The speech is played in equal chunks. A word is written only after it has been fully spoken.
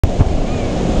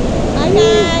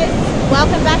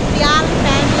Welcome back to the Island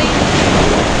family.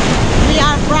 We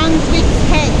are Brunswick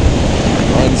Head.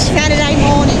 Saturday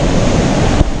morning.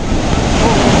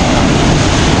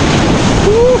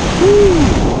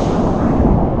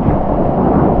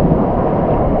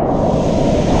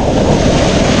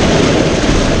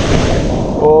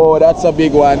 Oh, that's a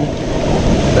big one.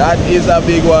 That is a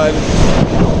big one.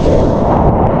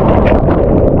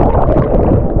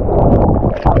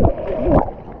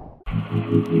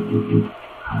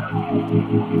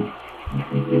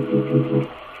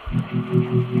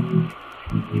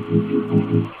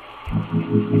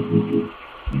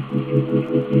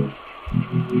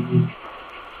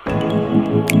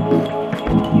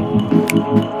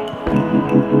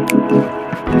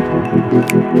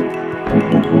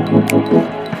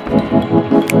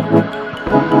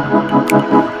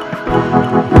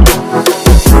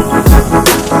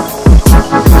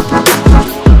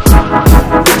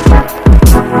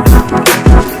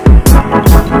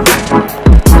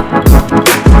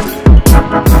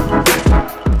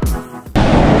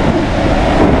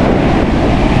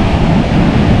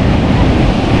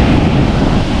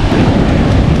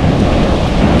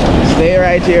 Stay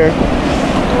right here.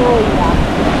 Oh yeah.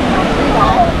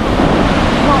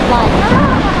 Not like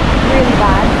really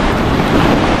bad.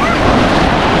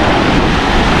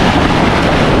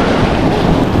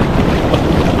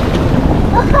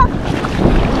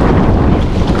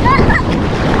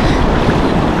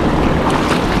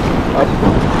 Up.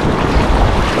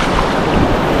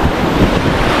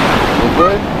 You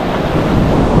good?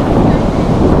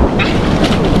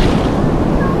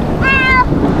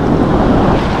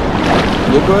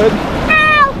 You good?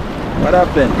 Ow! What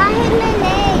happened? I hit my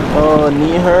leg. Oh,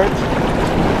 knee hurt?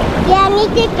 Yeah, I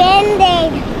need the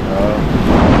band-aid.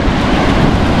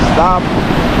 Stop.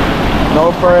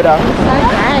 No further. It's so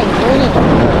great, isn't it?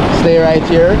 Stay right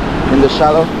here in the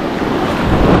shallow.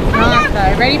 Nice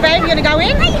though. Ready, babe? You gonna go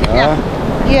in?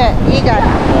 Yeah, you go. I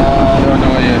don't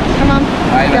know yet. Come on,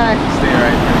 go. Stay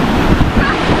right here.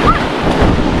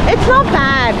 It's not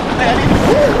bad.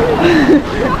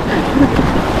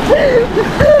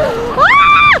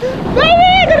 Ah! Baby,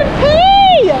 I gotta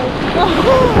pee!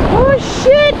 Oh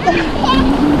shit!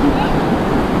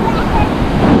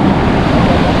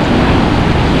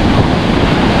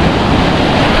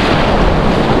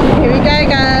 Here we go,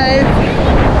 guys.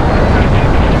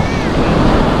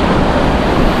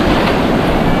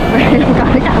 We're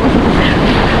gonna go.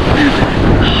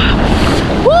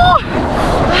 Woo!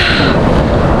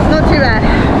 It's not too bad.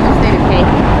 Just need a pee.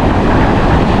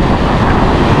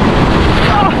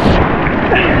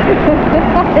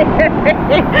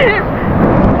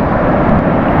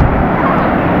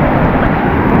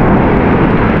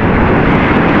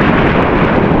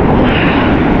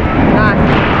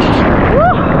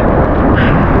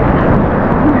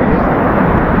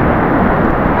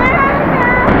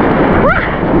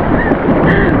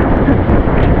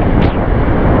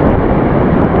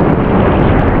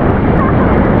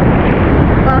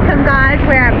 Welcome guys,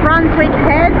 we're at Brunswick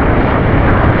Head.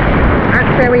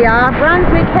 That's where we are,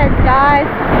 Brunswick Head guys.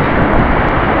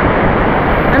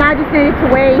 And I just needed to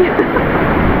wee.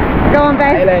 Go on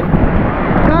babe. Island.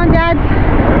 Go on Dad.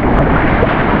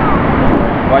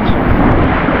 Watch.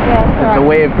 Yeah, it's The alright.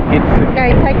 wave hits it.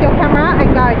 Okay, take your camera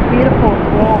and go, it's beautiful, it's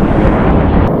warm.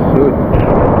 Shoot.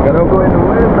 Gonna go in the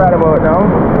waves right about now.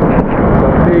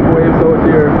 Some big waves out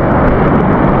here.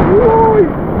 Woo!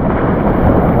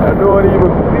 I don't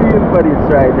even feel for this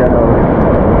right now.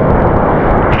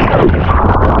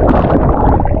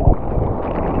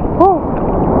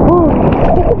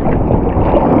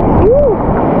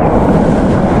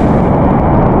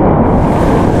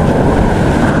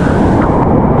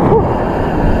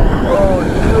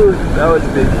 That was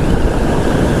big.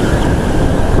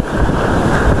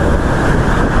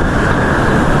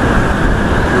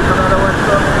 There's another one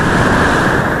coming.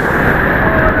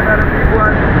 Oh, another big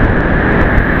one.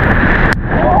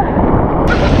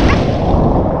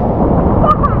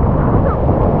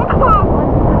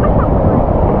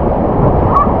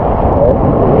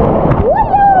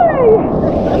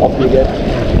 Up you get.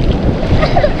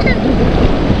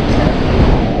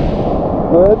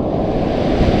 Good.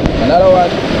 Another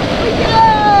one.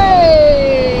 Yay!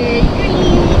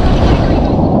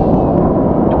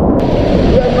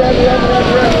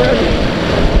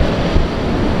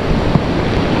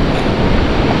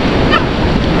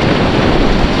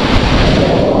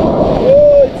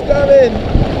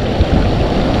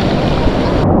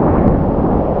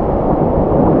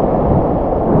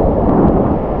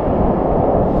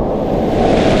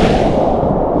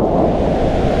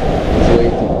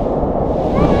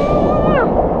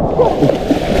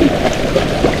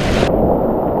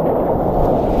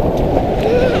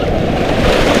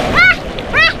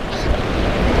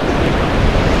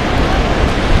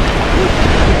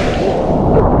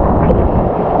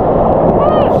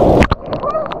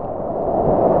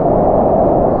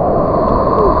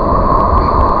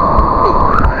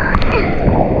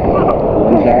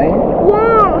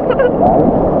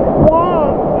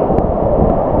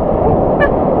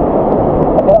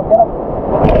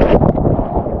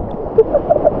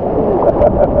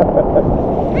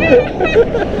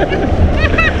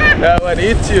 That one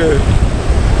hit you.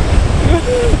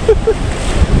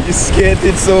 You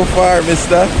skated so far,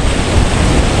 mister.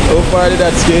 How far did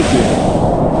that skate you?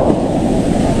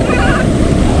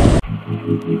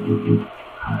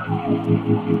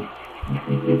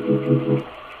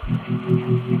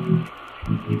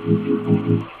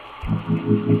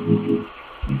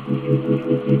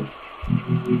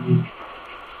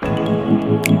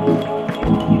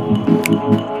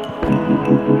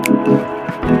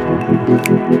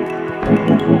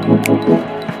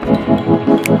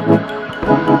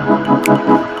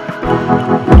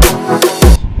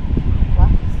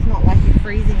 It's not like you're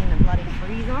freezing in a bloody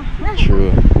freezer.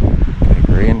 True. Like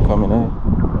rain coming in.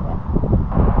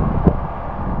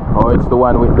 Oh, it's the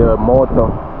one with the motor.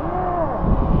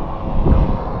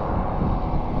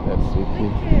 That's it.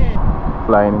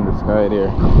 Flying in the sky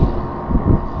there.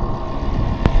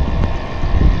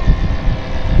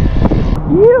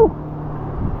 You.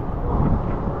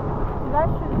 That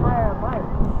should hire a bike.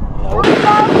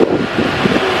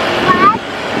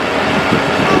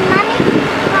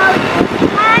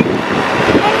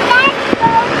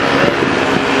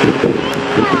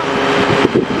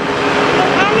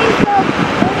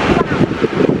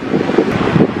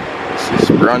 This is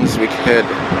Brunswick Head.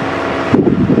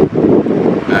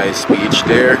 Nice beach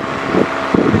there.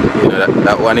 You know,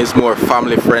 that one is more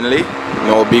family friendly.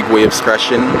 No big waves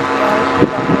crashing.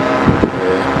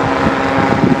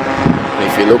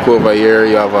 If you look over here,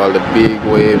 you have all the big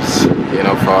waves, you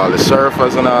know, for all the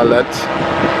surfers and all that.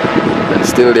 And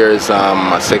still there is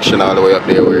a section all the way up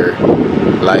there where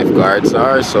lifeguards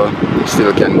are, so you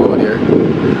still can go there.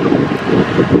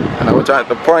 And I was at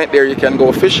the point there you can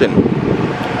go fishing.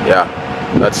 Yeah,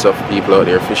 lots of people out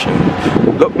there fishing.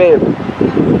 Look, babe,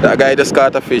 that guy just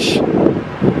caught a fish.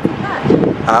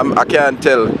 I can't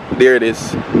tell. There it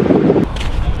is.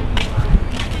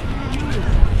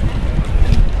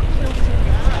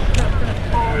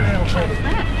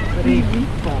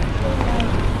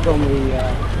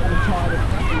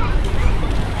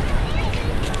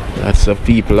 Lots of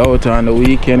people out on the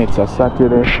weekend. It's a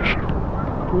Saturday.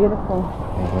 Beautiful.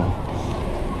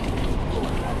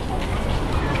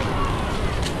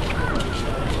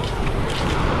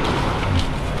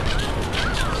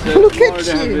 Look at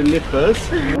you. Nippers. That's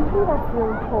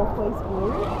really turquoise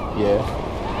blue. Yeah.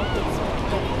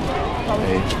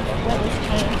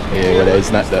 Yeah, but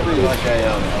it's not that good. I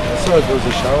saw it was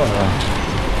a shower.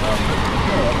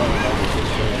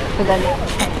 But then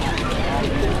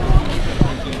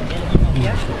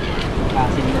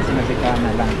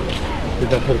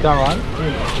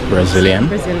Brazilian.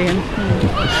 Brazilian.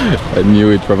 I knew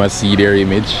it from a see their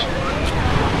image.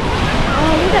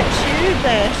 Oh, look at tube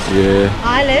there. Yeah.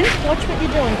 Island, watch what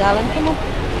you're doing, darling. Come on.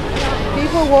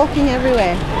 People walking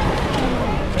everywhere.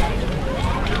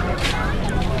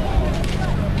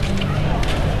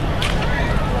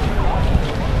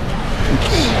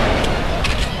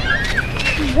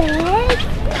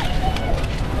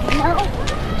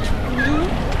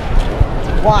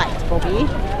 It's white, Bobby.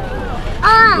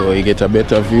 So you get a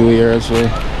better view here as well.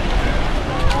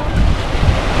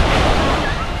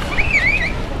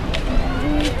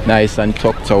 Nice and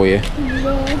tucked away.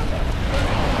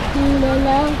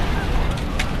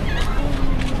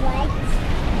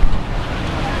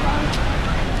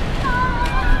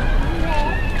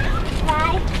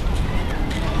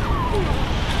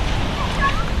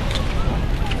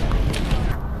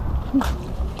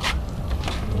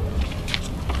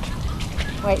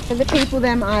 Wait for the people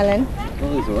them, Island.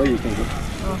 Oh, you can go.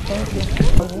 Oh, thank you.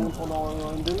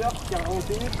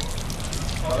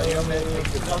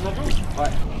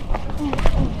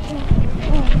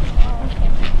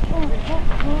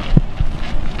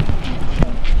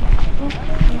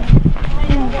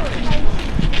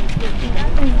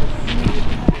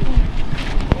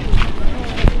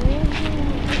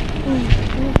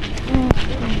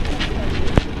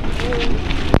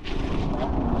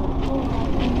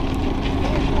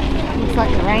 Looks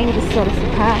like the rain just sort of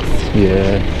surpassed.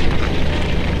 Yeah.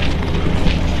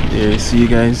 There you see,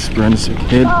 guys, Brunswick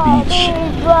Head Beach.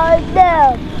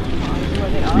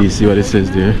 You see what it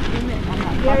says there?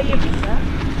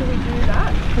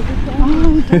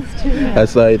 I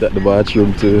saw it at the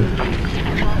bathroom too.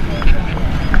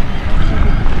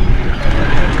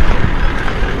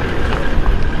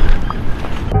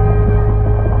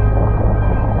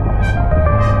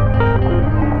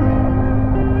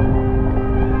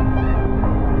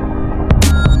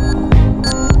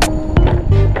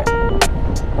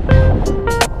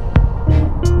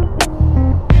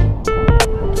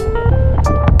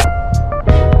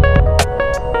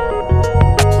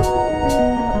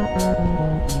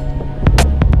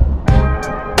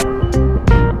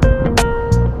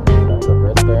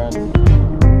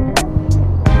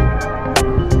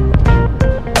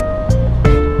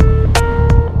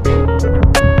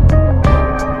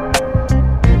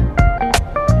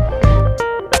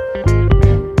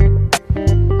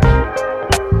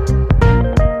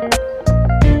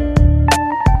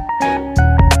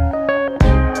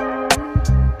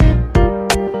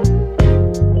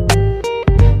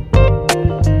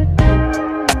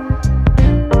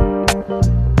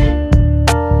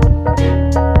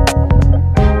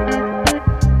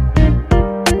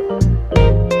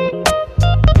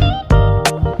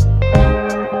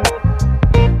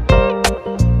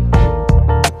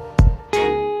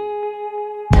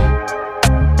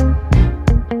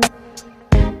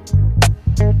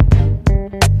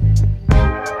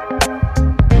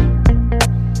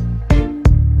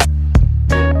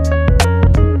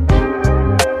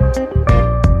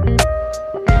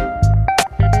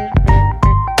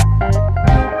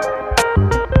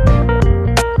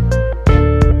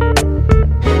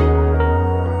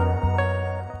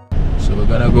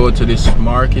 go to this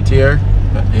market here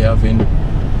that they have in.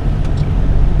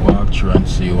 Walk through and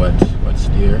see what's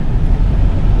there.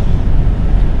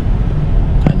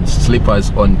 And slippers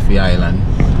on the island.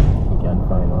 We can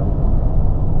find one.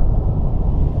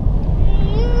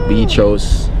 Beach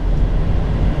house.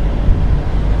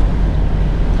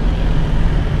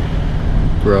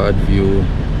 Broad view.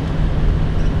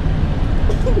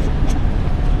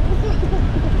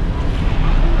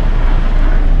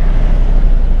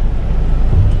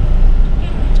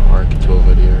 Market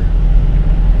over there.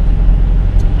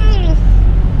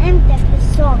 I'm the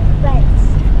song first.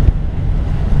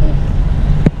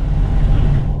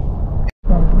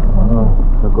 Oh,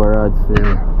 the garage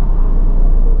there.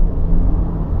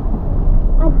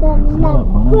 I don't know.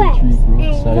 One of the tree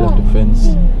side of the fence.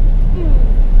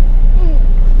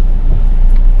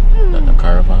 That the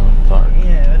caravan park.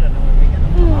 Yeah, I don't know where we're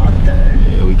gonna park there.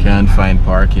 Yeah, we can't find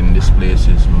parking. This place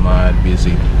is mad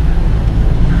busy.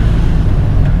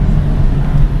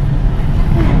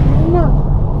 No.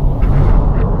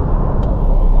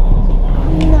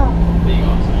 No.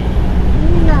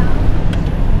 No.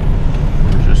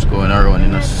 We're just going around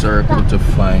in a circle to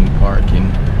find parking.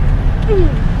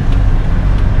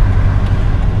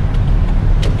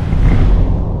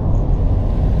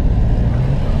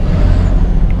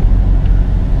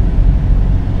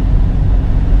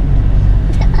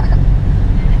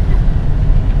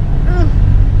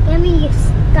 Give me your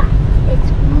stuff. It's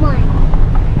mine.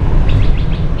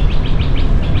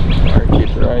 Park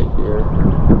it right there.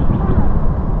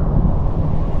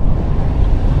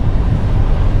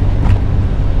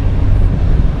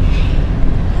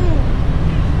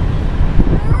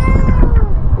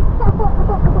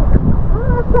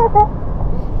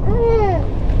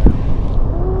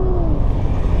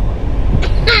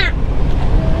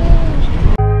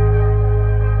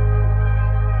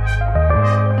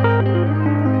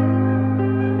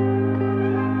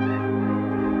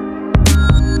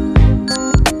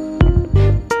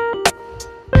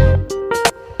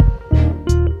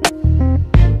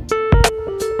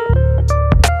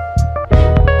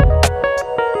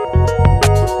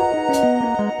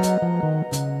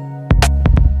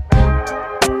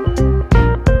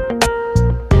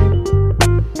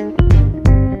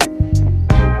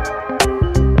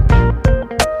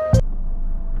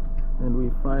 And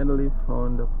we finally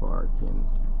found the parking.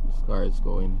 This car is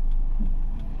going